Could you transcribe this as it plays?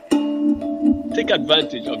Take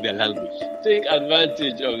advantage of their language. Take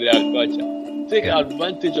advantage of their culture. Take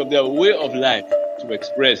advantage of their way of life to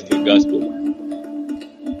express the gospel.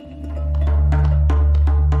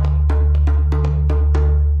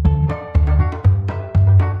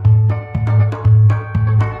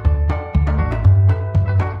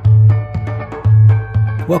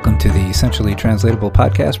 Welcome to the Essentially Translatable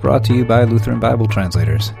podcast brought to you by Lutheran Bible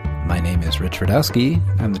Translators. My name is Rich Radowski.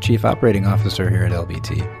 I'm the Chief Operating Officer here at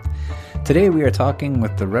LBT. Today we are talking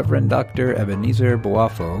with the Reverend Dr. Ebenezer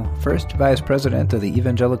Boafo, First Vice President of the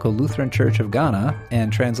Evangelical Lutheran Church of Ghana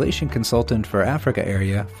and Translation Consultant for Africa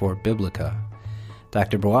Area for Biblica.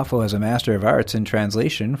 Dr. Boafo has a Master of Arts in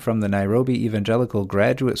Translation from the Nairobi Evangelical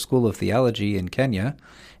Graduate School of Theology in Kenya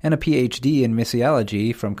and a Ph.D. in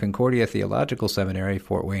Missiology from Concordia Theological Seminary,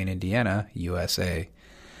 Fort Wayne, Indiana, USA.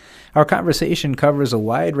 Our conversation covers a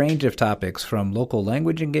wide range of topics from local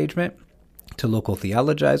language engagement to local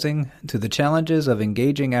theologizing to the challenges of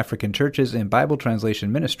engaging African churches in Bible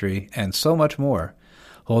translation ministry and so much more.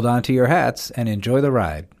 Hold on to your hats and enjoy the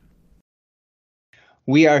ride.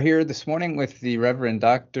 We are here this morning with the Reverend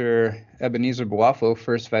Dr. Ebenezer Boafo,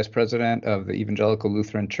 First Vice President of the Evangelical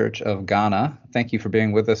Lutheran Church of Ghana. Thank you for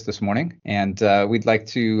being with us this morning. And we'd like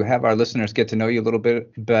to have our listeners get to know you a little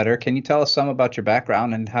bit better. Can you tell us some about your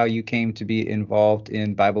background and how you came to be involved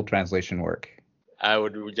in Bible translation work? I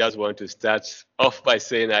would just want to start off by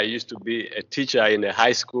saying I used to be a teacher in a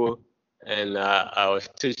high school, and I was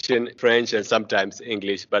teaching French and sometimes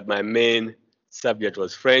English, but my main subject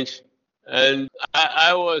was French. And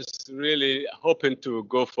I was really hoping to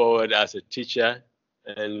go forward as a teacher,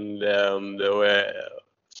 and there were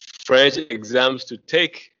French exams to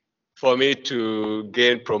take for me to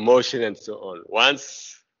gain promotion and so on.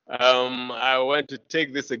 Once I went to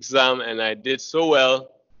take this exam and I did so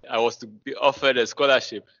well, I was to be offered a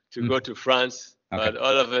scholarship to go to France, but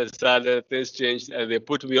all of a sudden things changed and they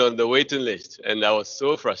put me on the waiting list, and I was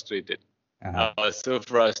so frustrated. I was so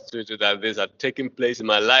frustrated that this had taken place in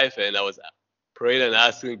my life, and I was praying and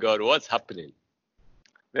asking God, what's happening?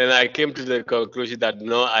 Then I came to the conclusion that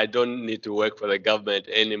no, I don't need to work for the government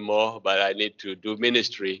anymore, but I need to do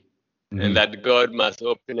ministry, and that God must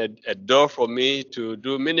open a door for me to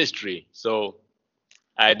do ministry. So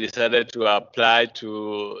I decided to apply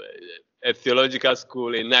to a theological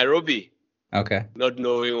school in Nairobi, not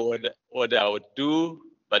knowing what I would do,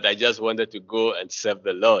 but I just wanted to go and serve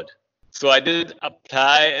the Lord. So I did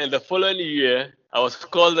apply, and the following year, I was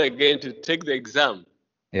called again to take the exam.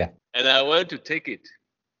 And I went to take it,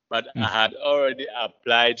 but I had already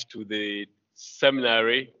applied to the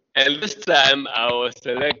seminary. And this time, I was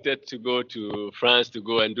selected to go to France to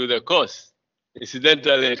go and do the course.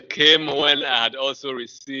 Incidentally, it came when I had also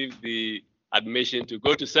received the admission to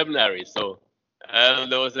go to seminary. So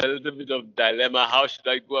there was a little bit of dilemma. How should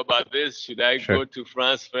I go about this? Should I go to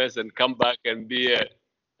France first and come back and be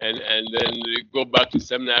and then go back to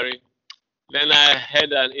seminary? Then I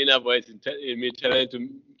had an inner voice in me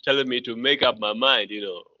telling me to make up my mind,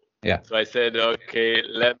 So I said, okay,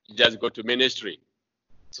 let me just go to ministry.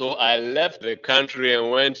 So I left the country and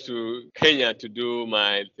went to Kenya to do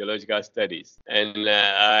my theological studies. And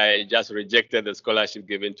I just rejected the scholarship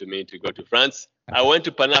given to me to go to France. I went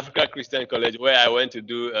to Pan-Africa Christian College, where I went to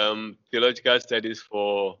do theological studies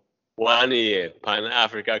for 1 year,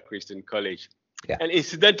 Pan-Africa Christian College. And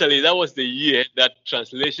incidentally, that was the year that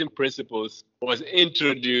translation principles was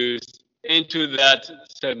introduced into that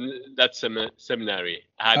seminary.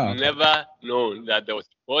 I had never known that there was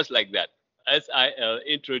a course like that. SIL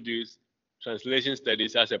introduced translation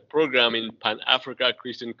studies as a program in Pan-Africa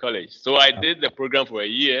Christian College. So I did the program for a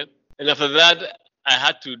year. And after that, I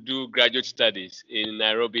had to do graduate studies in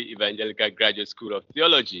Nairobi Evangelical Graduate School of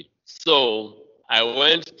Theology. So I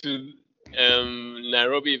went to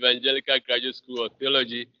Nairobi Evangelical Graduate School of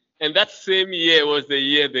Theology. And that same year was the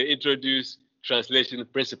year they introduced translation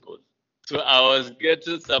principles. So I was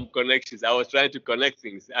getting some connections. I was trying to connect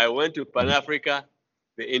things. I went to Pan-Africa.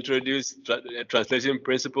 They introduced translation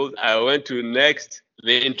principles. I went to Next.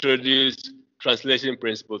 They introduced translation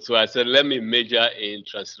principles. So I said, let me major in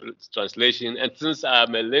translation. And since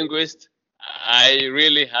I'm a linguist, I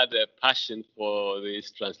really had a passion for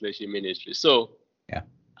this translation ministry. So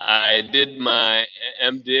I did my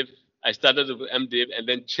MDiv. I started with MDiv and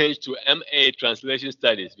then changed to MA Translation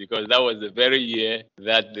Studies because that was the very year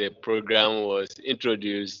that the program was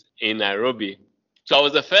introduced in Nairobi. So I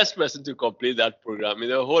was the first person to complete that program in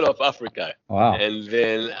the whole of Africa. Wow. And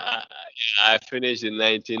then I finished in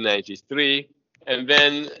 1993. And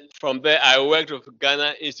then from there, I worked with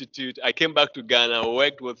Ghana Institute. I came back to Ghana,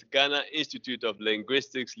 worked with Ghana Institute of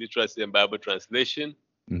Linguistics, Literacy, and Bible Translation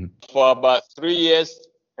for about 3 years.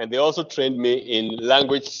 And they also trained me in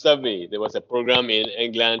language survey. There was a program in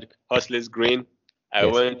England, Horseleys Green. I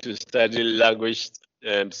went to study language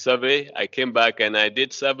survey. I came back and I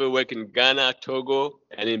did survey work in Ghana, Togo,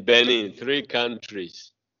 and in Benin, 3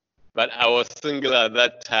 countries. But I was single at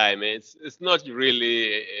that time. It's not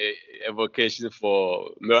really a vocation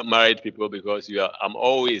for married people because I'm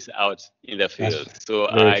always out in the field. So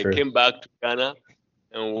I came back to Ghana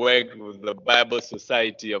and worked with the Bible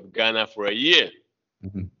Society of Ghana for a year.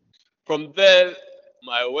 Mm-hmm. From there,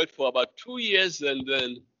 I worked for about 2 years, and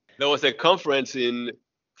then there was a conference in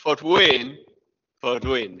Fort Wayne.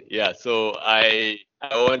 Yeah. So I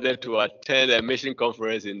wanted to attend a mission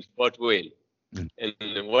conference in Fort Wayne.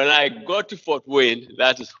 And when I got to Fort Wayne,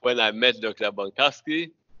 that is when I met Dr.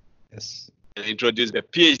 Bonkowski. Yes. And introduced the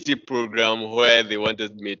PhD program where they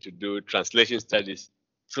wanted me to do translation studies.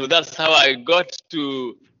 So that's how I got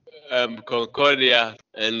to Concordia,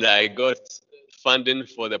 and I got funding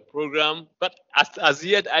for the program. But as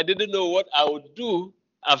yet, I didn't know what I would do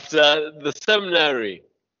after the seminary.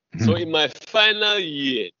 So in my final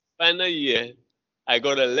year, I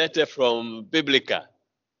got a letter from Biblica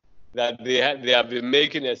that they have been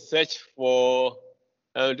making a search for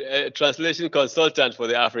a translation consultant for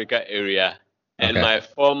the Africa area. And my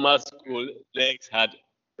former school legs had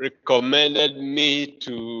recommended me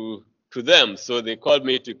to them. So they called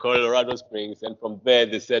me to Colorado Springs, and from there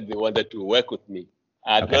they said they wanted to work with me.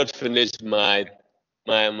 I had not finished my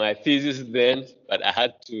thesis then, but I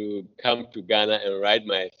had to come to Ghana and write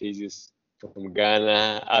my thesis from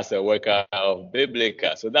Ghana as a worker of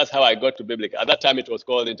Biblica. So that's how I got to Biblica. At that time, it was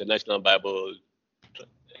called International Bible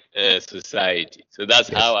Society. So that's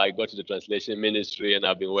how I got to the translation ministry, and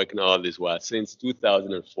I've been working all this while since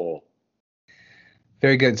 2004.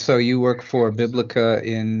 Very good. So you work for Biblica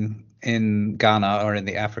in Ghana or in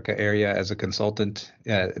the Africa area as a consultant,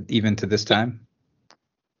 even to this time?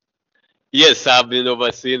 Yes, I've been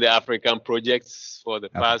overseeing the African projects for the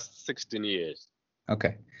past 16 years.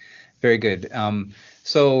 Okay. Very good.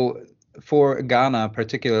 So for Ghana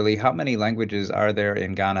particularly, how many languages are there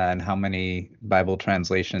in Ghana, and how many Bible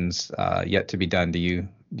translations yet to be done? Do you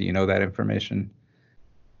know that information?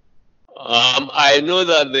 I know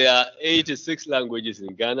that there are 86 languages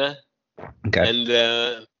in Ghana. Okay.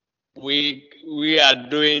 And we are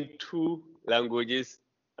doing 2 languages.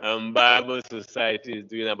 Bible Society is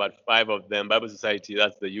doing about 5 of them. Bible Society,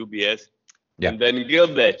 that's the UBS. Yeah. And then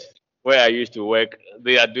Gilbert, where I used to work,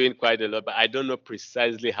 they are doing quite a lot, but I don't know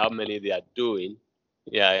precisely how many they are doing.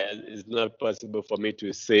 Yeah, it's not possible for me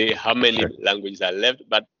to say how many languages are left,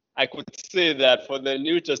 but I could say that for the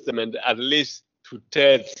New Testament, at least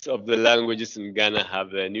 2/3 of the languages in Ghana have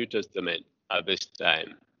the New Testament at this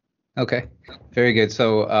time. Okay, very good.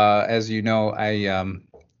 So as you know, I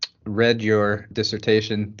read your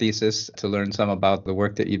dissertation thesis to learn some about the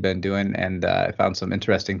work that you've been doing, and I found some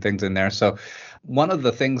interesting things in there. So one of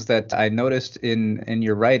the things that I noticed in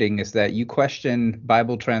your writing is that you question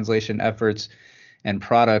Bible translation efforts and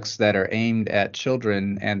products that are aimed at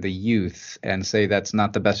children and the youth and say that's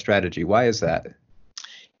not the best strategy. Why is that?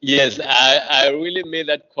 Yes, I really made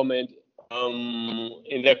that comment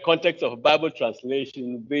in the context of Bible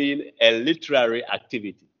translation being a literary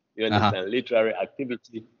activity. You understand? Literary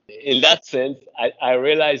activity. In that sense, I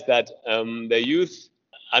realized that the youth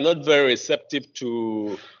are not very receptive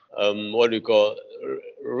to what we call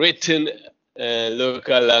written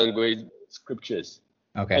local language scriptures.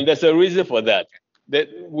 Okay. And there's a reason for that. That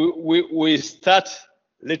we start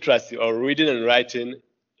literacy or reading and writing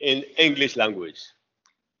in English language.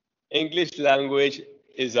 English language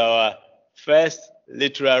is our first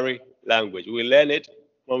literary language. We learn it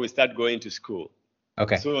when we start going to school.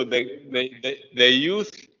 Okay. So the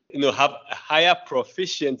youth, have a higher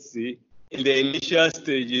proficiency in the initial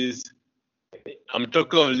stages. I'm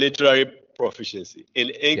talking of literary proficiency in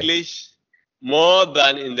English more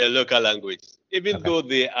than in the local language. Even though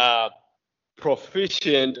they are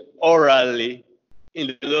proficient orally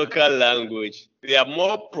in the local language, they are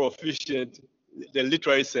more proficient in the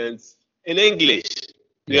literary sense in English.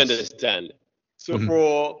 Do you understand? So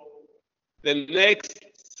for the next,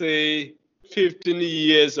 say, 15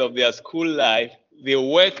 years of their school life, they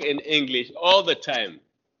work in English all the time,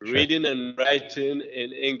 reading and writing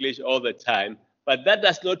in English all the time. But that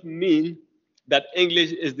does not mean that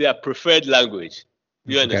English is their preferred language.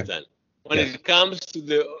 You understand? When it comes to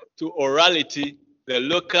orality, the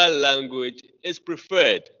local language is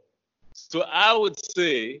preferred. So I would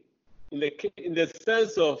say, in the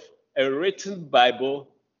sense of a written Bible,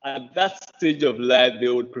 at that stage of life, they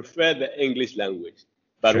would prefer the English language.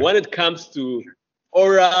 But when it comes to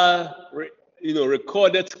oral,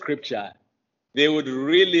 recorded scripture, they would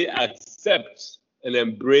really accept and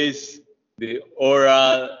embrace the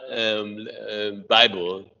oral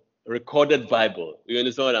Bible, recorded Bible. You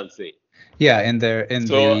understand what I'm saying? Yeah, in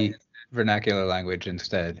So, the vernacular language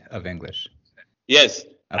instead of English. yes,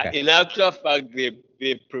 Okay. in actual fact,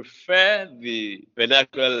 they prefer the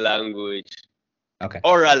vernacular language Okay.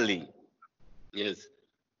 orally. Yes.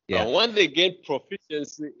 Yeah. And when they gain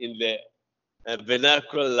proficiency in the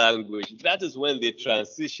vernacular language, that is when they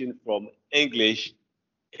transition from English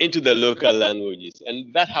into the local languages.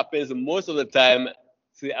 And that happens most of the time,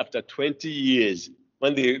 say, after 20 years,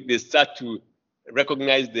 when they start to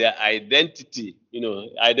recognize their identity.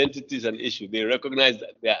 Identity is an issue. They recognize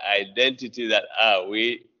their identity that,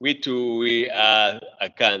 we too, we are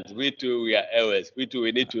Akans. We too, we are Ewes. We too,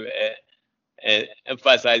 we need to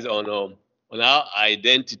emphasize on our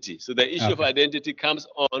identity. So the issue of identity comes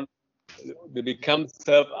on. They become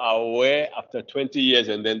self-aware after 20 years,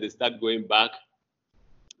 and then they start going back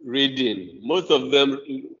reading. Most of them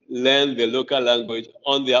learn the local language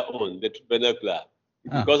on their own, the vernacular.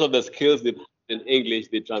 Because of the skills they in English,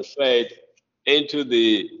 they transfer it into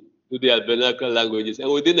their vernacular languages,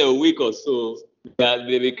 and within a week or so,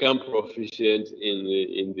 they become proficient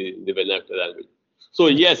in the vernacular language. So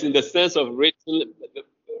yes, in the sense of written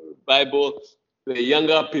Bible, the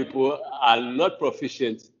younger people are not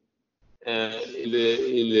proficient in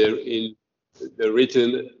the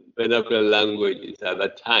written vernacular languages at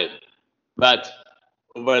that time, but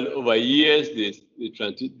over years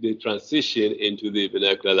they transition into the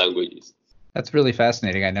vernacular languages. That's really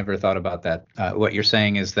fascinating. I never thought about that. What you're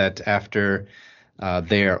saying is that after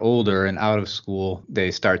they are older and out of school,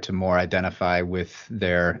 they start to more identify with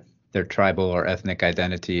their tribal or ethnic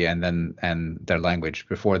identity and their language.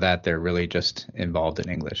 Before that, they're really just involved in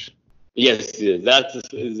English. Yes, that's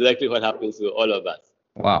exactly what happens to all of us.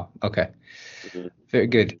 Wow. Okay. Mm-hmm. Very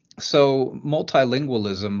good. So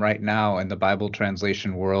multilingualism right now in the Bible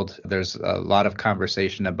translation world, there's a lot of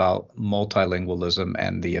conversation about multilingualism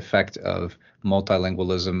and the effect of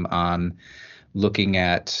multilingualism on looking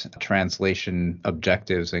at translation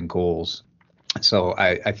objectives and goals. So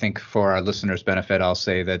I think for our listeners' benefit, I'll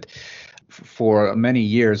say that for many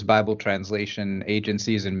years, Bible translation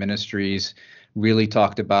agencies and ministries really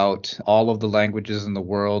talked about all of the languages in the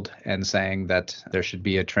world and saying that there should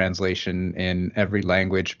be a translation in every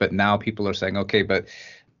language. But now people are saying, okay, but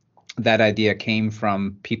that idea came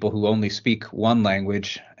from people who only speak one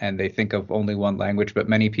language and they think of only one language, but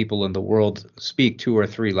many people in the world speak 2 or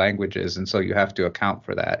 3 languages. And so you have to account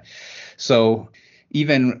for that. So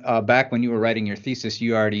even back when you were writing your thesis,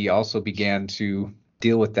 you already also began to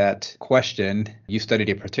deal with that question. You studied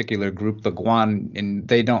a particular group, the Guan, and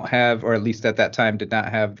they don't have, or at least at that time did not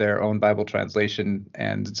have their own Bible translation.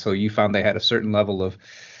 And so you found they had a certain level of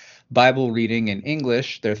Bible reading in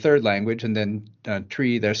English, their third language, and then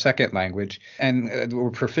Tree, their second language, and were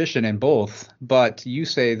proficient in both. But you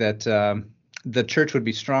say that the church would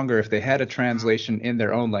be stronger if they had a translation in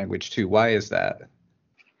their own language too. Why is that?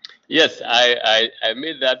 Yes, I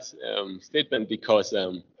made that statement because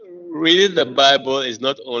reading the Bible is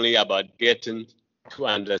not only about getting to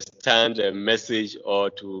understand a message or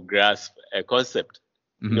to grasp a concept.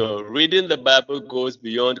 Mm-hmm. Reading the Bible goes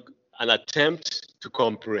beyond an attempt to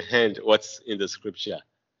comprehend what's in the scripture.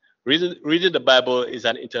 Reading the Bible is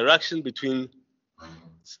an interaction between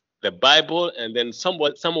the Bible and then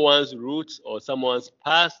someone's roots or someone's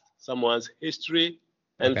past, someone's history,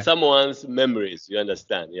 and someone's memories. You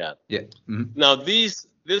understand? Yeah. Yeah. Mm-hmm. Now, this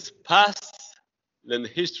past and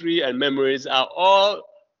history and memories are all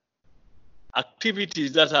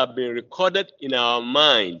activities that have been recorded in our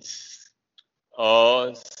minds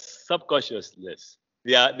or subconsciousness.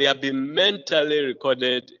 They have been mentally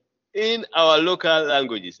recorded in our local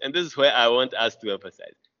languages. And this is where I want us to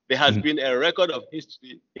emphasize. There has been a record of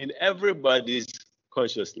history in everybody's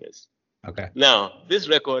consciousness. Okay. Now, this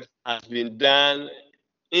record has been done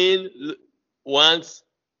in one's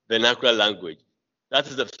vernacular language. That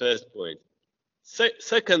is the first point.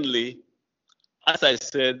 Secondly, as I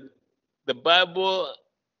said, the Bible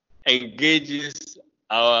engages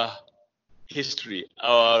our history,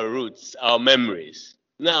 our roots, our memories.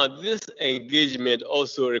 Now, this engagement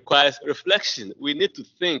also requires reflection. We need to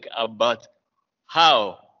think about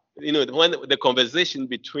how, when the conversation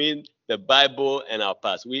between the Bible and our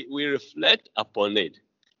past, we reflect upon it.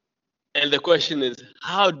 And the question is,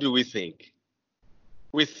 how do we think?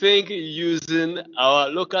 We think using our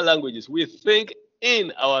local languages. We think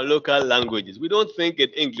in our local languages. We don't think in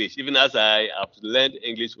English. Even as I have learned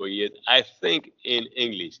English for years, I think in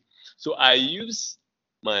English. So I use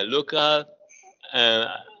my local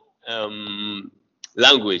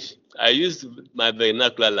language. I use my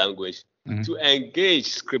vernacular language to engage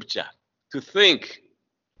scripture. to think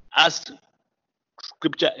as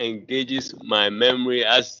Scripture engages my memory,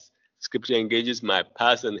 as Scripture engages my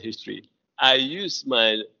past and history. I use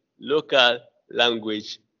my local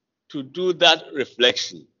language to do that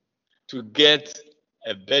reflection, to get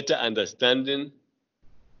a better understanding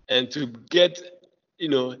and to get,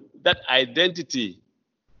 that identity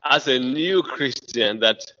as a new Christian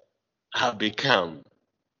that I have become.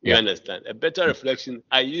 You understand? A better reflection.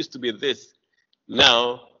 I used to be this.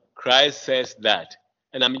 Now, Christ says that.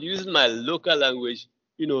 And I'm using my local language,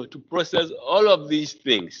 to process all of these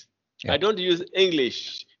things. I don't use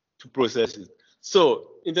English to process it. So,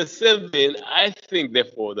 in the same vein, I think,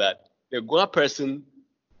 therefore, that the Gua person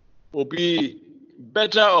will be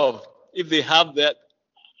better off if they have that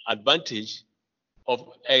advantage of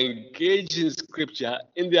engaging Scripture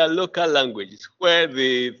in their local languages, where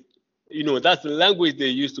that's the language they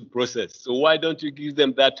use to process. So why don't you give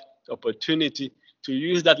them that opportunity to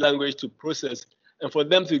use that language to process and for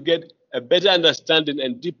them to get a better understanding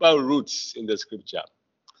and deeper roots in the Scripture?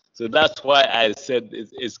 So that's why I said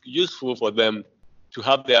it's useful for them to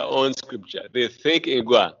have their own Scripture. They think in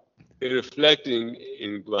Gua, they reflect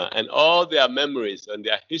in Gua, and all their memories and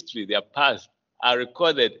their history, their past, are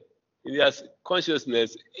recorded in their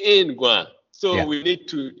consciousness in Gua. So we need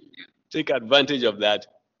to take advantage of that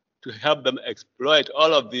to help them exploit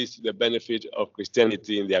all of this to the benefit of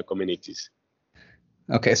Christianity in their communities.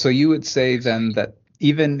 Okay, so you would say then that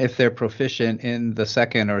even if they're proficient in the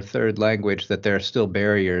second or third language, that there are still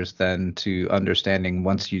barriers then to understanding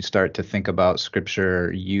once you start to think about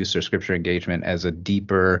Scripture use or Scripture engagement as a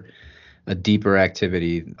deeper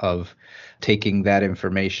activity of taking that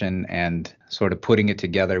information and sort of putting it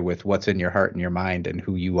together with what's in your heart and your mind and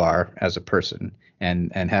who you are as a person,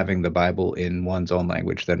 and having the Bible in one's own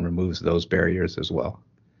language then removes those barriers as well.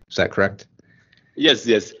 Is that correct? Yes.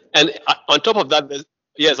 And on top of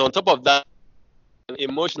that, an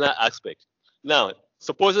emotional aspect. Now,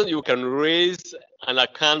 supposing you can raise an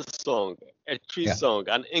Akan song, a Twi song,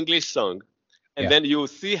 an English song, and then you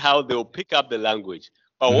see how they'll pick up the language.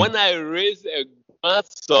 But when I raise a Gua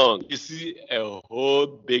song, you see a whole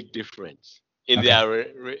big difference in their.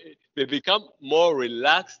 They become more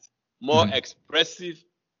relaxed, more expressive.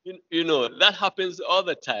 That happens all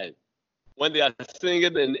the time. When they are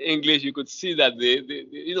singing in English, you could see that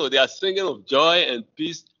they are singing of joy and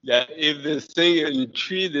peace. If they sing in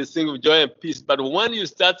Twi, they sing of joy and peace. But when you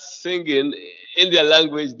start singing in their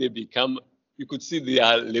language, you could see they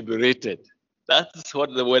are liberated. That's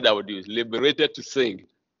what the word I would use, liberated to sing.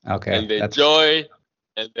 Okay. And the joy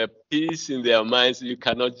and the peace in their minds, you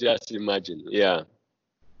cannot just imagine. Yeah.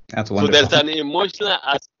 That's wonderful. So there's an emotional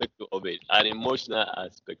aspect of it,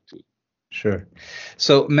 Sure.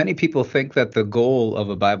 So many people think that the goal of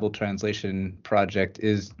a Bible translation project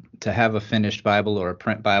is to have a finished Bible or a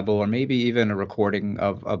print Bible or maybe even a recording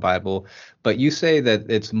of a Bible. But you say that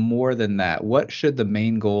it's more than that. What should the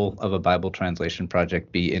main goal of a Bible translation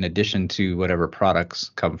project be in addition to whatever products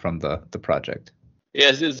come from the project?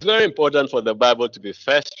 Yes, it's very important for the Bible to be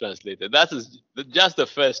first translated. That is just the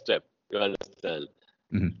first step, you understand.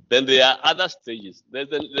 Then there are other stages.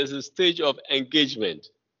 There's a stage of engagement.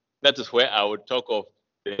 That is where I would talk of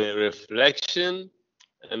the reflection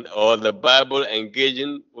or the Bible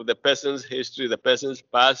engaging with the person's history, the person's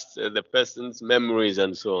past, the person's memories,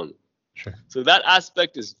 and so on. Sure. So that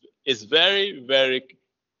aspect is very, very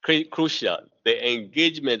crucial, the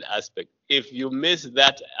engagement aspect. If you miss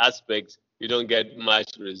that aspect, you don't get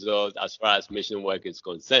much result as far as mission work is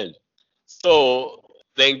concerned. So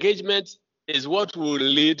the engagement is what will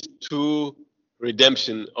lead to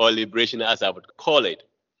redemption or liberation, as I would call it.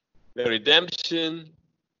 The redemption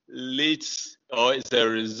leads or is a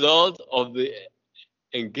result of the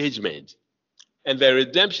engagement. And the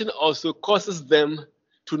redemption also causes them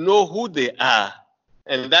to know who they are.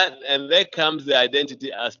 And there comes the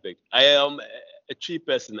identity aspect. I am a Twi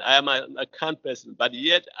person, I am a Akan person, but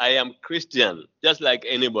yet I am Christian, just like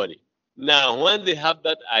anybody. Now, when they have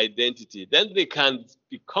that identity, then they can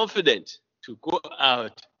be confident to go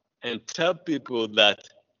out and tell people that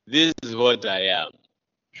this is what I am.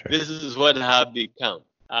 Sure. This is what I have become.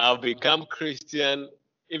 I have become Christian,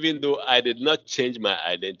 even though I did not change my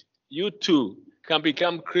identity. You too can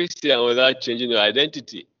become Christian without changing your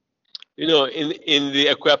identity. In the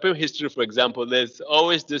Akuapem history, for example, there's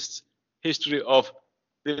always this history of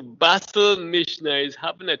the Basel missionaries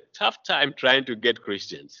having a tough time trying to get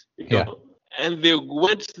Christians. And they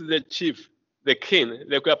went to the chief, the king,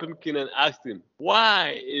 the Akuapem king, and asked him,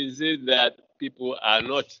 why is it that people are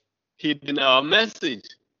not heeding our message?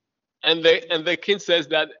 And the king says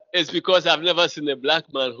that it's because I've never seen a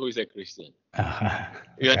black man who is a Christian. Okay.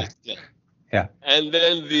 You understand? Yeah. And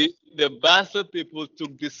then the Basel people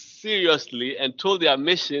took this seriously and told their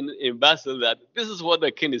mission in Basel that this is what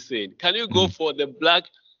the king is saying. Can you go for the black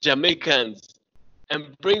Jamaicans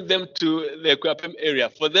and bring them to the Equapem area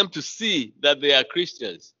for them to see that they are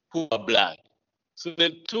Christians who are black? So they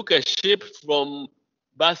took a ship from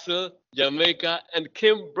Basel, Jamaica, and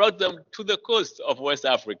brought them to the coast of West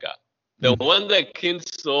Africa. Then when the king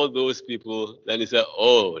saw those people, then he said,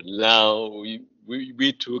 oh, now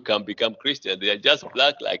we too can become Christians. They are just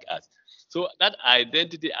black like us. So that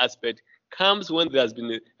identity aspect comes when there's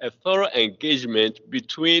been a thorough engagement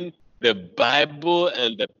between the Bible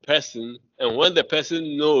and the person, and when the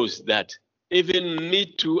person knows that even me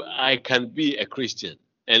too, I can be a Christian,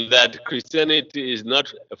 and that Christianity is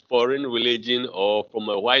not a foreign religion or from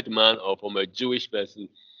a white man or from a Jewish person,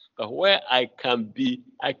 but where I can be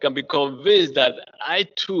convinced that I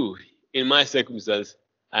too, in my circumstance,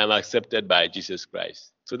 I am accepted by Jesus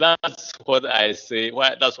Christ. So that's what I say.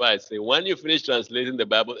 That's why I say when you finish translating the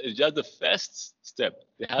Bible, it's just the first step.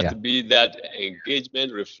 There has to be that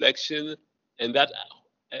engagement, reflection, and that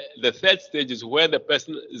the third stage is where the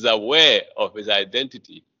person is aware of his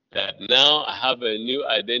identity. That now I have a new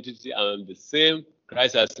identity. I'm the same.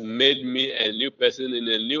 Christ has made me a new person in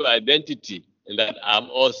a new identity, and that I'm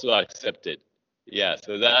also accepted. Yeah,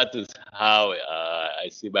 so that is how I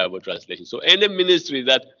see Bible translation. So any ministry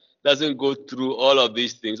that doesn't go through all of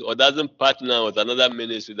these things or doesn't partner with another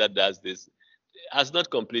ministry that does this has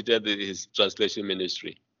not completed his translation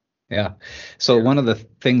ministry. Yeah. So one of the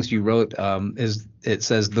things you wrote is it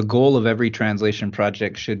says the goal of every translation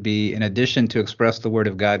project should be, in addition to express the Word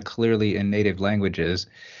of God clearly in native languages,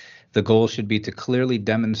 the goal should be to clearly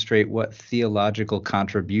demonstrate what theological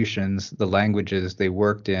contributions the languages they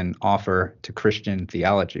worked in offer to Christian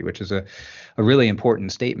theology, which is a really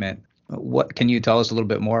important statement. What can you tell us a little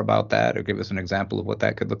bit more about that, or give us an example of what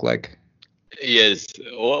that could look like? Yes.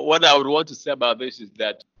 What I would want to say about this is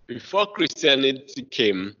that before Christianity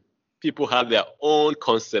came, people had their own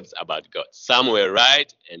concepts about God. Some were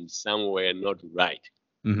right and some were not right.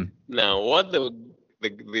 Mm-hmm. Now, what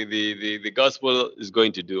the gospel is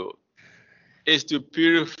going to do is to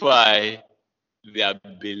purify their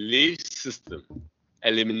belief system,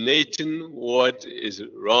 eliminating what is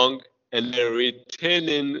wrong and then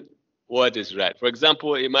retaining what is right. For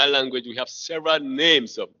example, in my language, we have several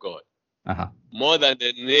names of God, more than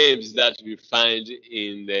the names that we find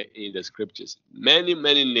in the scriptures. Many,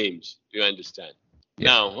 many names, you understand? Yeah.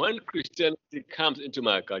 Now, when Christianity comes into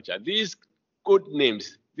my culture, these good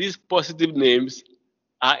names, these positive names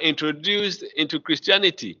are introduced into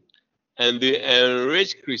Christianity, and they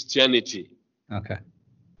enrich Christianity. Okay.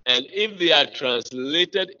 And if they are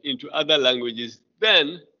translated into other languages,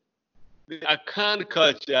 then the Akan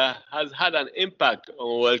culture has had an impact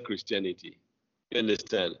on world Christianity. You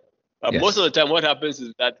understand? But most of the time, what happens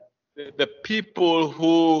is that the people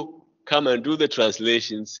who come and do the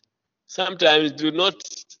translations sometimes do not,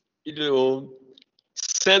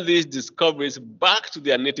 send these discoveries back to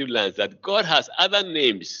their native lands, that God has other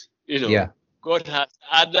names, God has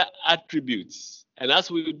other attributes. And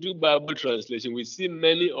as we do Bible translation, we see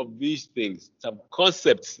many of these things, some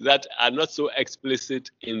concepts that are not so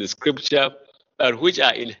explicit in the scripture, but which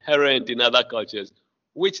are inherent in other cultures,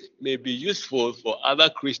 which may be useful for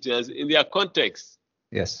other Christians in their context.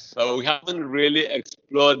 Yes. But we haven't really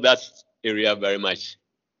explored that area very much.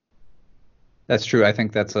 That's true. I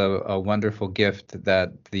think that's a wonderful gift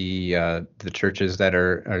that the churches that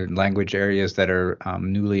are language areas that are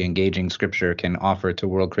newly engaging Scripture can offer to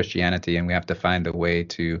world Christianity, and we have to find a way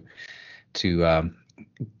to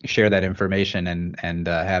share that information and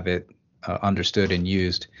have it understood and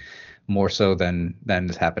used more so than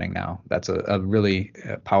is happening now. That's a really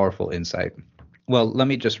powerful insight. Well, let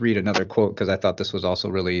me just read another quote because I thought this was also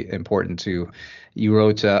really important too. You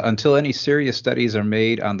wrote, until any serious studies are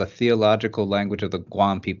made on the theological language of the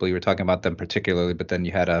Guam people, you were talking about them particularly, but then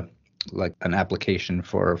you had an application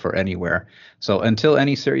for anywhere. So until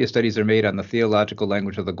any serious studies are made on the theological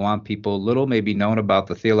language of the Guam people, little may be known about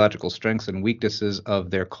the theological strengths and weaknesses of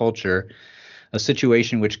their culture, a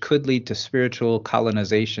situation which could lead to spiritual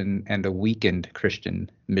colonization and a weakened Christian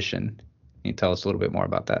mission. Can you tell us a little bit more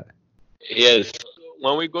about that? Yes.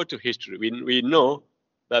 When we go to history, we know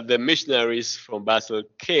that the missionaries from Basel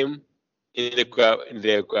came in the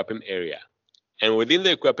Equapem area. And within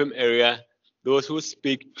the Equapem area, those who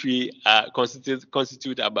speak Twi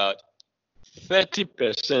constitute about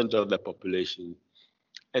 30% of the population.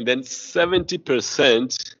 And then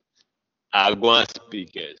 70% are Guam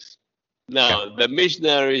speakers. Now, the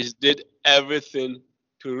missionaries did everything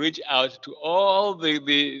to reach out to all the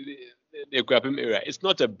Equapem area. It's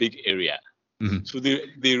not a big area. Mm-hmm. So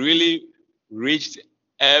they really reached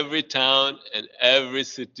every town and every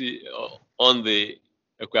city on the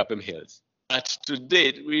Akuapem Hills. But to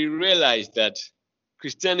date, we realize that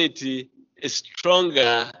Christianity is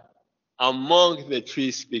stronger among the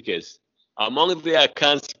Twi speakers, among the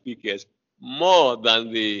Akan speakers, more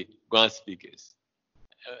than the Guan speakers.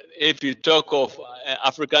 If you talk of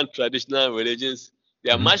African traditional religions,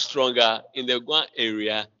 they are much stronger in the Guan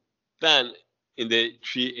area than in the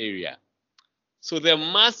Twi area. So there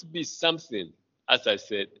must be something, as I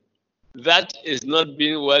said, that is not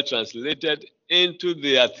being well translated into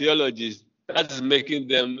their theologies that is making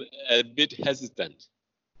them a bit hesitant.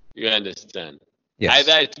 You understand? Yes.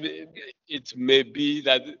 Either it may be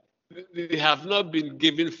that they have not been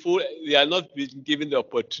given the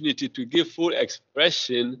opportunity to give full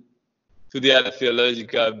expression to their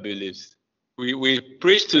theological beliefs. We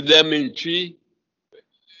preach to them in Twi,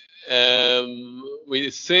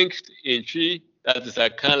 we sing in Twi, that is a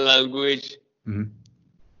Akan language, and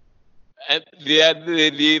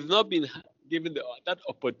they've not been given that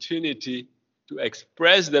opportunity to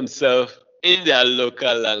express themselves in their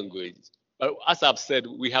local language. But as I've said,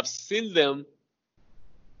 we have seen them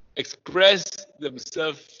express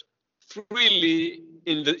themselves freely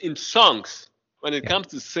in songs. When it comes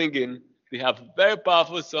to singing, they have very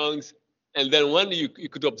powerful songs. And then when you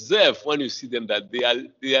could observe when you see them that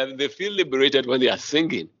they feel liberated when they are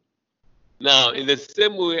singing. Now, in the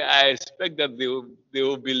same way, I expect that they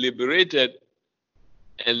will be liberated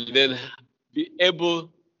and then be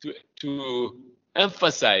able to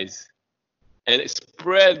emphasize and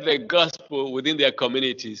spread the gospel within their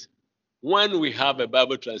communities when we have a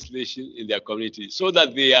Bible translation in their community, so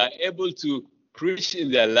that they are able to preach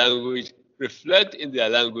in their language, reflect in their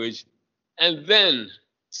language, and then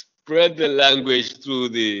spread the language through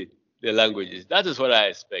the languages. That is what I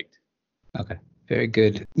expect. Okay, very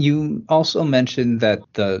good. You also mentioned that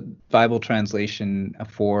the Bible translation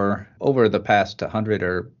for over the past 100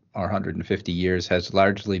 or 150 years has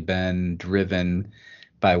largely been driven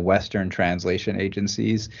by Western translation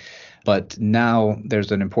agencies. But now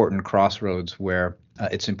there's an important crossroads where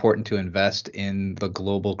it's important to invest in the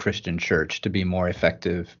global Christian church to be more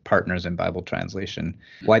effective partners in Bible translation.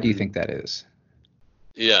 Why do you think that is?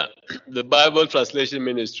 Yeah, the Bible translation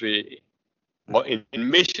ministry, in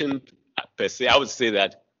mission per se, I would say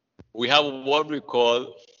that we have what we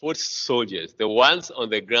call foot soldiers, the ones on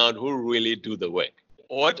the ground who really do the work.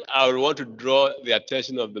 What I would want to draw the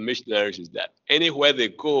attention of the missionaries is that anywhere they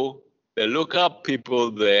go, the local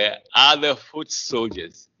people there are the foot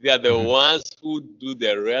soldiers. They are the ones who do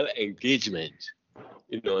the real engagement,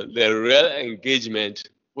 the real engagement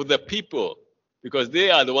with the people, because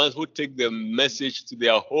they are the ones who take the message to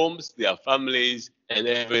their homes, their families, and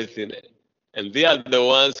everything. And they are the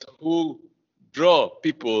ones who draw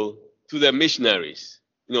people to the missionaries.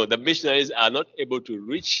 The missionaries are not able to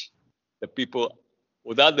reach the people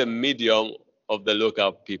without the medium of the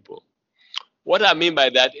local people. What I mean by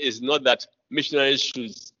that is not that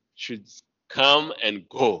missionaries should come and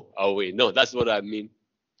go away. No, that's what I mean.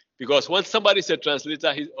 Because when somebody is a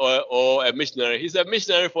translator or a missionary, he's a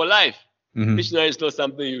missionary for life. Missionary is not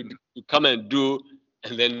something you come and do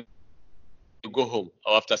and then you go home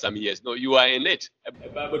or after some years. No, you are in it. A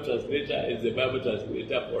Bible translator is a Bible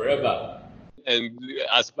translator forever. And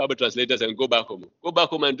as Bible translators and go back home. Go back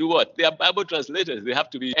home and do what? They are Bible translators. They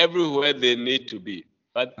have to be everywhere they need to be.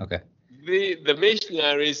 But the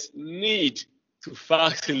missionaries need to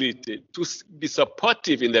facilitate, to be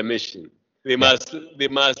supportive in the mission. They must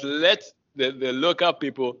let the local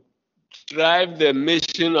people drive the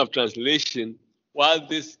mission of translation while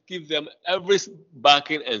this gives them every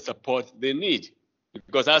backing and support they need.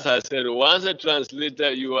 Because as I said, once a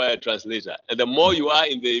translator, you are a translator. And the more you are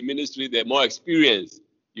in the ministry, the more experience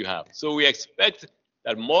you have. So we expect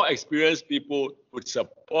that more experienced people would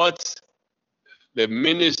support the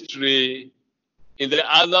ministry in the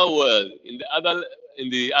other world, in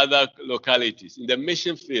the other localities, in the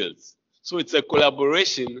mission fields. So it's a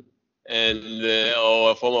collaboration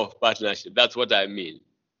or a form of partnership. That's what I mean.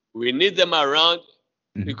 We need them around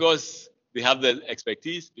because they have the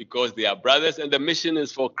expertise, because they are brothers, and the mission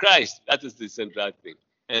is for Christ. That is the central thing.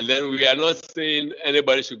 And then we are not saying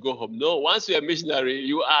anybody should go home. No, once you're a missionary,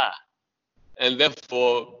 you are. And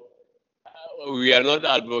therefore, we are not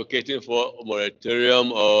advocating for a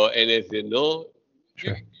moratorium or anything. No,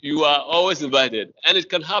 you are always invited. And it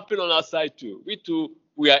can happen on our side too.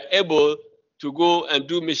 We are able to go and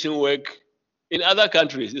do mission work in other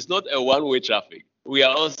countries. It's not a one-way traffic. We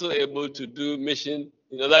are also able to do mission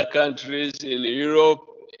in other countries, in Europe,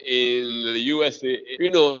 in the USA.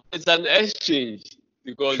 It's an exchange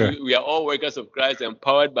because we are all workers of Christ,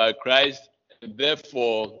 empowered by Christ. And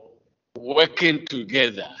therefore, working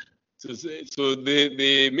together. So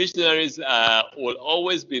the missionaries will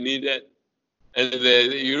always be needed, and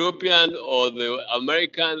the European or the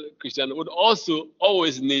American Christian would also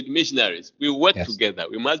always need missionaries. We work together.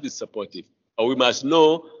 We must be supportive. Or we must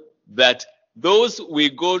know that those we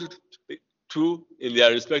go to in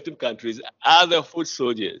their respective countries are the foot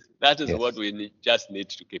soldiers. That is what we just need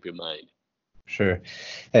to keep in mind. Sure.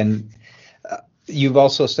 And you've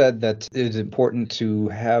also said that it's important to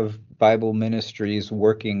have Bible ministries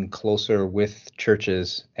working closer with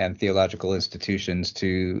churches and theological institutions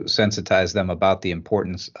to sensitize them about the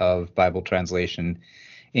importance of Bible translation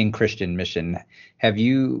in Christian mission. Have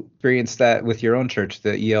you experienced that with your own church,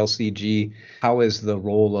 the ELCG? How is the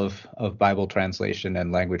role of Bible translation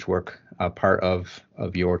and language work a part of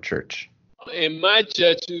your church? In my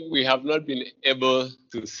church, we have not been able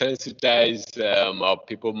to sensitize our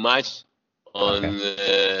people much on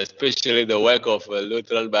especially the work of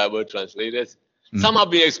Lutheran Bible translators. Some have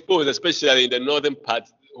been exposed, especially in the northern part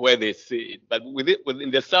where they see it. But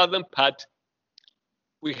within the southern part,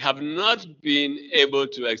 we have not been able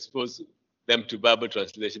to expose them to Bible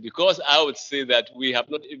translation because I would say that we have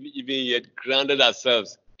not even yet grounded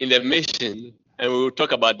ourselves in the mission, and we will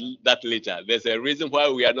talk about that later. There's a reason why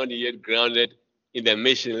we are not yet grounded in the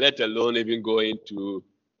mission, let alone even go into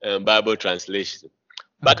Bible translation.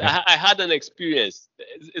 But I had an experience.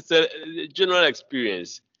 It's a general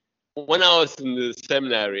experience. When I was in the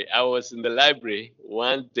seminary, I was in the library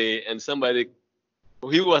one day, and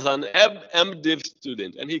he was an MDiv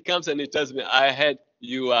student, and he comes and he tells me, I heard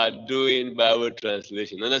you are doing Bible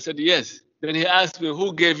translation. And I said, yes. Then he asked me,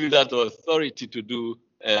 who gave you that authority to do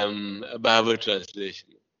Bible translation?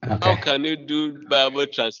 How can you do Bible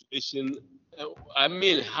translation? I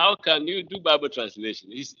mean, how can you do Bible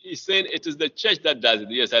translation? He's saying it is the church that does it.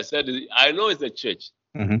 Yes, I said, I know it's the church.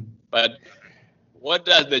 But what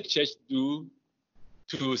does the church do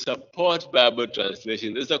to support Bible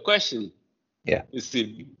translation? It's a question. Yeah. You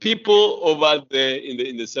see, people over there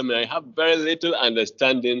in the seminary have very little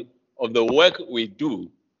understanding of the work we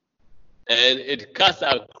do. And it cuts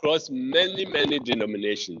across many, many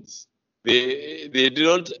denominations. They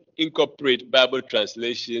don't incorporate Bible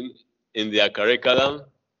translation in their curriculum.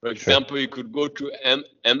 For example, you could go to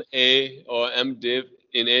MA or MDiv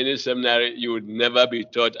in any seminary, you would never be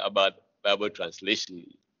taught about Bible translation.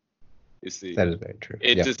 You see, that is very true.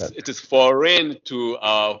 It is foreign to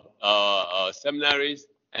our seminaries,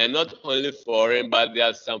 and not only foreign, but there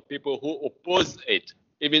are some people who oppose it,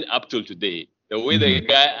 even up till today. The way the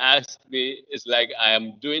guy asked me is like I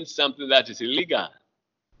am doing something that is illegal.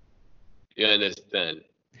 You understand?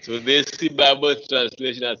 So they see Bible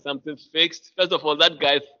translation as something fixed. First of all, that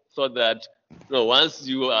guy thought that once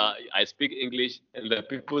I speak English and the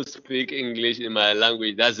people speak English in my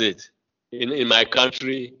language, that's it. In my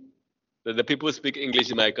country, the people speak English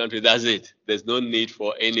in my country, that's it. There's no need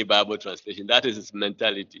for any Bible translation. That is his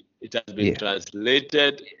mentality. It has been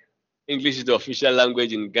translated. English is the official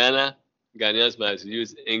language in Ghana. Ghanaians must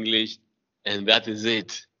use English, and that is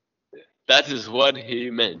it. That is what he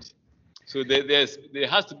meant. So there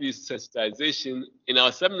has to be sensitization in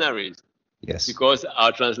our seminaries. Yes. Because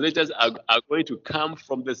our translators are going to come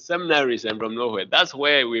from the seminaries and from nowhere. That's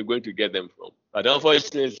where we're going to get them from. But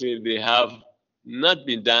unfortunately, they have not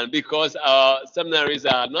been done because our seminaries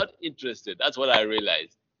are not interested. That's what I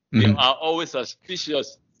realized. They are always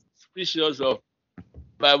suspicious of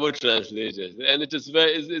Bible translators. And it's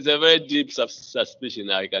a very deep suspicion,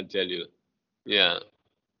 I can tell you. Yeah.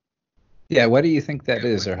 Yeah, what do you think that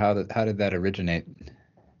is, or how did that originate?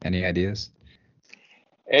 Any ideas?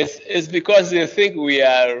 It's because they think we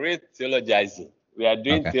are re-theologizing. We are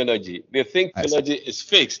doing theology. They think theology is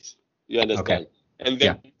fixed. You understand? And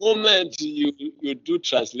the moment you do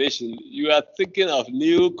translation, you are thinking of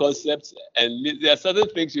new concepts, and there are certain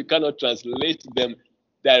things you cannot translate them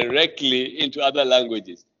directly into other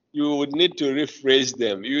languages. You would need to rephrase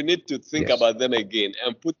them. You need to think about them again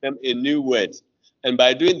and put them in new words. And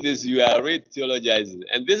by doing this, you are re-theologizing.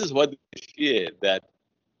 And this is what they fear, that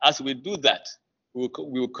as we do that, we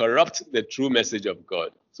will corrupt the true message of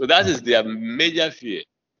God. So that is their major fear,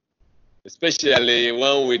 especially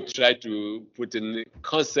when we try to put in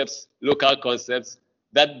concepts, local concepts,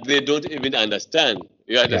 that they don't even understand.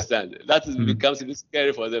 You understand? That becomes a bit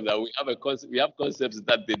scary for them, that we have concepts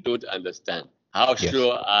that they don't understand. How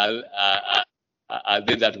sure are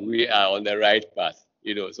they that we are on the right path?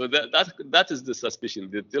 So that is the suspicion,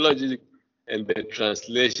 the theology and the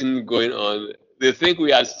translation going on. They think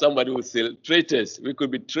we are somebody who say traitors. We could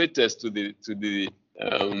be traitors to the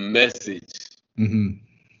message.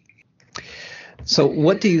 So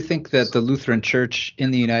what do you think that the Lutheran Church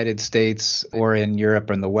in the United States or in Europe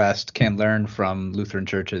or in the West can learn from Lutheran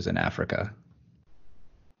churches in Africa?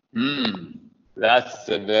 That's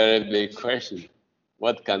a very big question.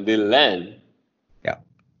 What can they learn? Yeah.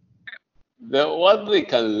 What they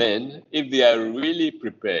can learn, if they are really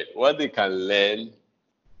prepared, what they can learn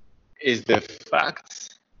is the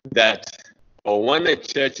fact that when a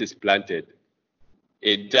church is planted,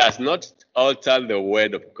 it does not alter the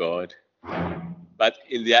word of God, but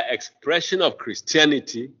in their expression of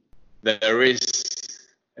Christianity, there is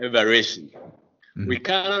a variation. We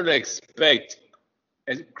cannot expect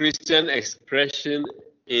a Christian expression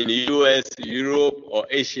in US, Europe, or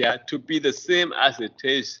Asia to be the same as it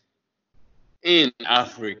is in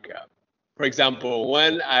Africa. For example,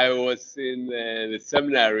 when I was in the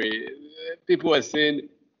seminary, people were saying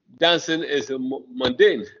dancing is a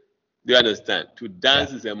mundane. Do you understand? To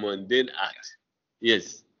dance is a mundane act.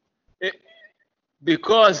 Yes.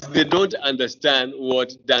 Because they don't understand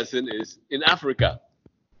what dancing is in Africa.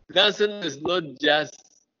 Dancing is not just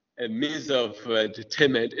a means of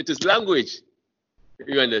entertainment, it is language.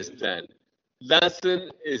 You understand? Dancing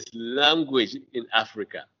is language in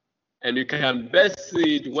Africa. And you can best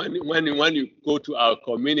see it when you go to our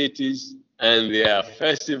communities and there are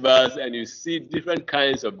festivals and you see different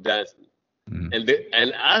kinds of dancing. And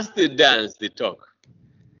as they dance, they talk.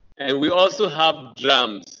 And we also have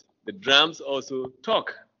drums. The drums also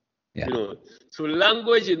talk. Yeah. You know, so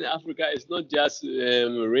language in Africa is not just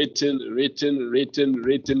written.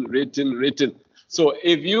 So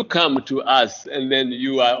if you come to us and then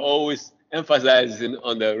you are always emphasizing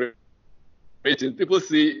on the written, people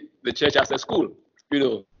see the church as a school. You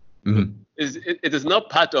know, it is not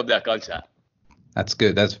part of their culture. That's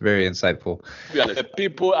good. That's very insightful.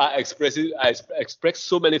 People are express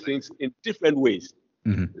so many things in different ways.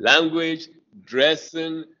 Language,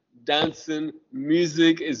 dressing, dancing,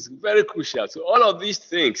 music is very crucial. So all of these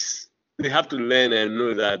things, they have to learn and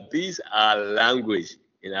know that these are language.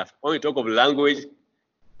 When we talk of language,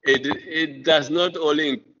 it does not only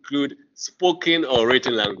include spoken or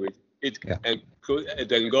written language.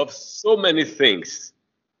 It engulfs so many things.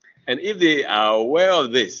 And if they are aware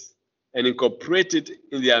of this and incorporate it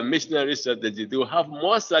in their missionary strategy, they will have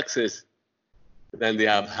more success than they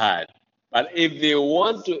have had. But if they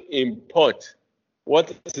want to import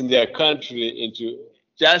what is in their country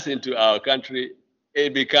into our country,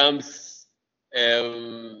 it becomes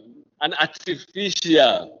an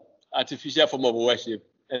artificial form of worship,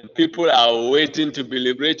 and people are waiting to be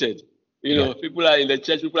liberated. You know, people are in the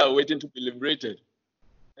church, people are waiting to be liberated.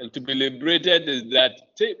 And to be liberated is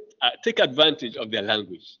that take advantage of their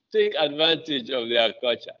language, take advantage of their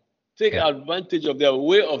culture, take advantage of their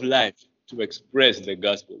way of life to express the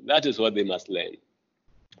gospel. That is what they must learn.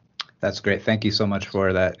 That's great. Thank you so much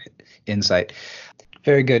for that insight.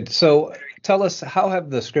 Very good. So tell us, how have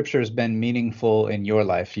the scriptures been meaningful in your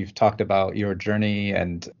life? You've talked about your journey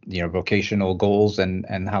and your vocational goals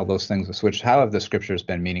and how those things have switched. How have the scriptures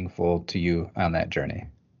been meaningful to you on that journey?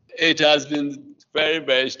 It has been very,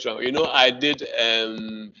 very strong. You know, I did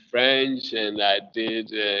French and I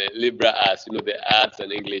did liberal arts, the arts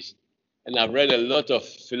and English. And I've read a lot of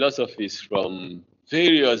philosophies from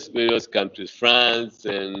various countries, France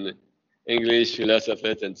and English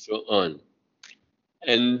philosophers and so on.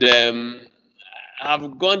 And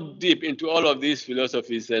I've gone deep into all of these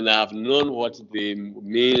philosophies and I've known what they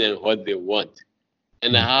mean and what they want.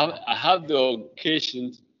 And I have the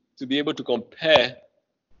occasion to be able to compare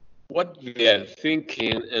what they are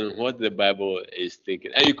thinking and what the Bible is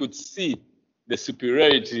thinking. And you could see the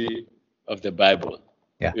superiority of the Bible.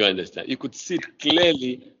 Yeah. You understand? You could see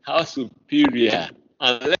clearly how superior.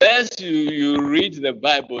 Unless you read the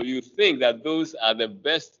Bible, you think that those are the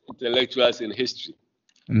best intellectuals in history.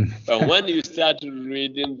 But when you start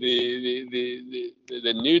reading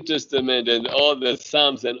the New Testament and all the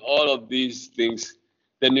Psalms and all of these things,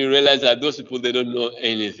 then you realize that those people, they don't know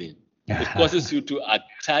anything. It causes you to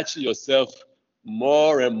attach yourself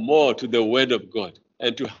more and more to the Word of God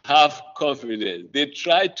and to have confidence. They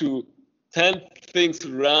try to turn things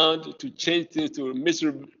around, to change things, to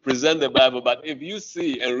misrepresent the Bible. But if you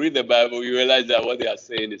see and read the Bible, you realize that what they are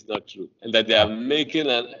saying is not true and that they are making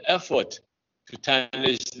an effort to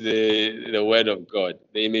tarnish the Word of God,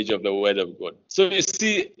 the image of the Word of God. So you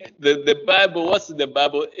see, the Bible, what's in the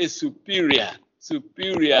Bible is superior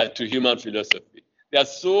to human philosophy. There are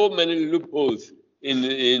so many loopholes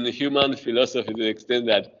in human philosophy to the extent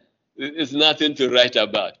that it's nothing to write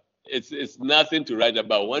about. It's nothing to write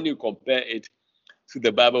about when you compare it to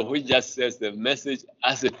the Bible, which just says the message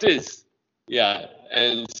as it is. Yeah,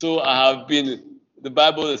 and so I have been the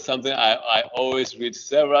Bible is something I always read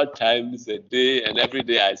several times a day, and every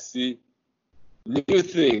day I see new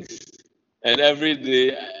things. And every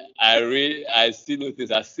day I see new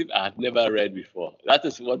things as if I had never read before. That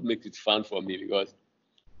is what makes it fun for me, because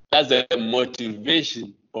that's the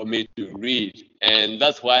motivation for me to read. And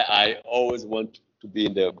that's why I always want to be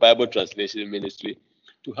in the Bible translation ministry,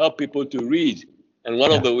 to help people to read. And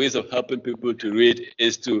one of the ways of helping people to read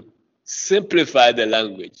is to simplify the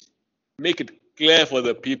language, make it clear for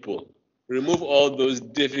the people, remove all those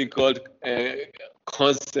difficult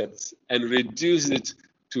concepts and reduce it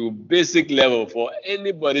to basic level for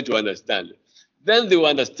anybody to understand. Then they will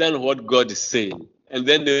understand what God is saying. And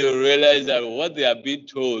then they will realize that what they are being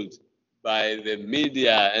told by the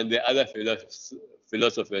media and the other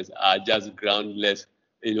philosophers are just groundless,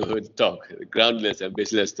 talk, groundless and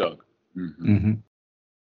baseless talk. Mm-hmm. Mm-hmm.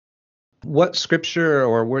 What scripture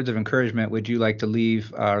or words of encouragement would you like to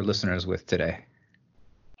leave our listeners with today?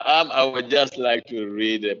 I would just like to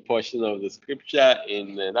read a portion of the scripture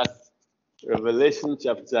in that's Revelation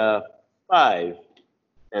chapter 5.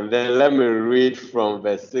 And then let me read from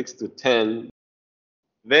verse 6 to 10.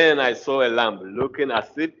 Then I saw a lamb looking as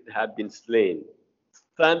if it had been slain,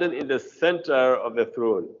 standing in the center of the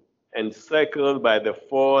throne, encircled by the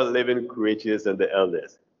 4 living creatures and the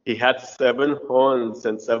elders. He had 7 horns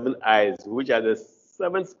and 7 eyes, which are the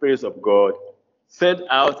 7 spirits of God, sent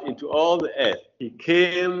out into all the earth. He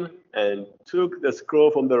came and took the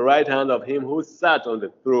scroll from the right hand of him who sat on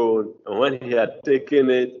the throne. And when he had taken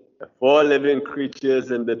it, the 4 living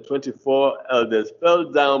creatures and the 24 elders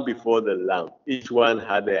fell down before the Lamb. Each one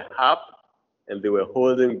had a harp, and they were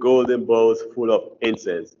holding golden bowls full of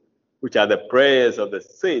incense, which are the prayers of the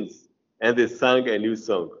saints. And they sang a new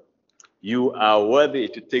song. You are worthy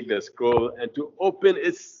to take the scroll and to open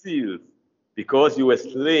its seals, because you were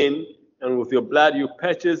slain, and with your blood you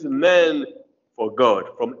purchased men for God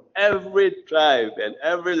from every tribe and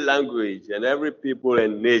every language and every people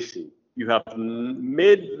and nation. You have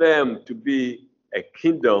made them to be a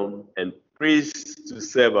kingdom and priests to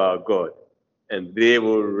serve our God, and they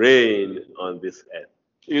will reign on this earth.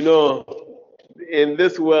 In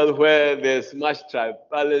this world where there's much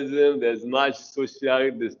tribalism, there's much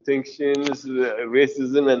social distinctions,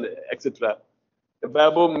 racism, and etc., the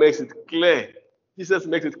Bible makes it clear. Jesus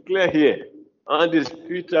makes it clear here,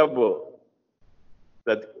 undisputable,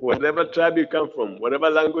 that whatever tribe you come from, whatever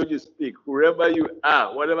language you speak, wherever you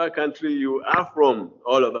are, whatever country you are from,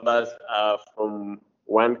 all of us are from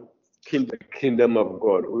one kingdom of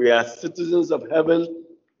God. We are citizens of heaven.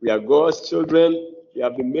 We are God's children. We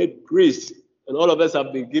have been made priests. And all of us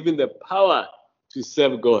have been given the power to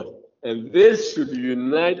serve God. And this should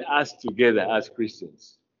unite us together as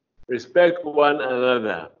Christians. Respect one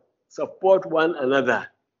another. Support one another.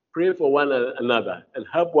 Pray for one another. And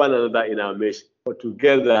help one another in our mission. For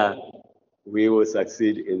together, we will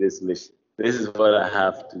succeed in this mission. This is what I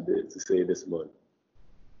have to say this morning.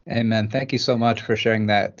 Amen. Thank you so much for sharing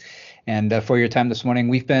that and for your time this morning.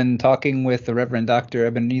 We've been talking with the Reverend Dr.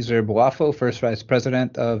 Ebenezer Boafo, First Vice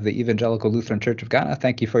President of the Evangelical Lutheran Church of Ghana.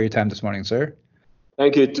 Thank you for your time this morning, sir.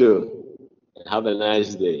 Thank you, too. Have a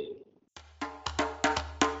nice day.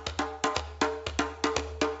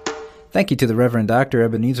 Thank you to the Reverend Dr.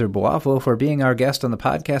 Ebenezer Boafo for being our guest on the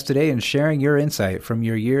podcast today and sharing your insight from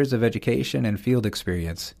your years of education and field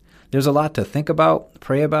experience. There's a lot to think about,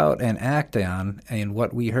 pray about, and act on in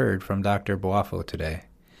what we heard from Dr. Boafo today.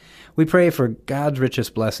 We pray for God's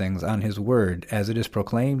richest blessings on His Word as it is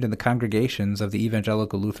proclaimed in the congregations of the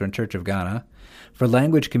Evangelical Lutheran Church of Ghana, for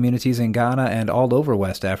language communities in Ghana and all over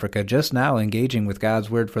West Africa just now engaging with God's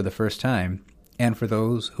Word for the first time, and for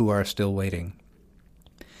those who are still waiting.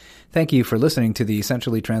 Thank you for listening to the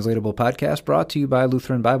Essentially Translatable podcast brought to you by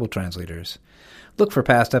Lutheran Bible Translators. Look for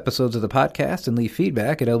past episodes of the podcast and leave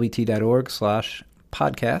feedback at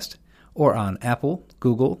lbt.org/podcast or on Apple,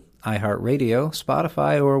 Google, iHeartRadio,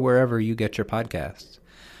 Spotify, or wherever you get your podcasts.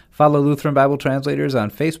 Follow Lutheran Bible Translators on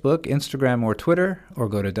Facebook, Instagram, or Twitter, or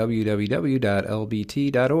go to www.lbt.org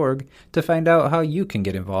to find out how you can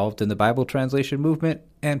get involved in the Bible translation movement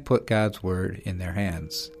and put God's Word in their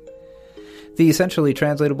hands. The Essentially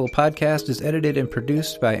Translatable podcast is edited and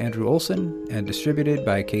produced by Andrew Olson and distributed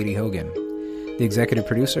by Katie Hogan. The executive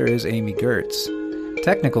producer is Amy Gertz.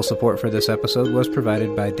 Technical support for this episode was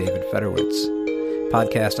provided by David Federwitz.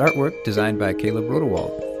 Podcast artwork designed by Caleb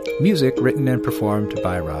Rodewald. Music written and performed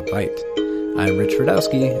by Rob Veit. I'm Rich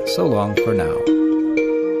Radowski. So long for now.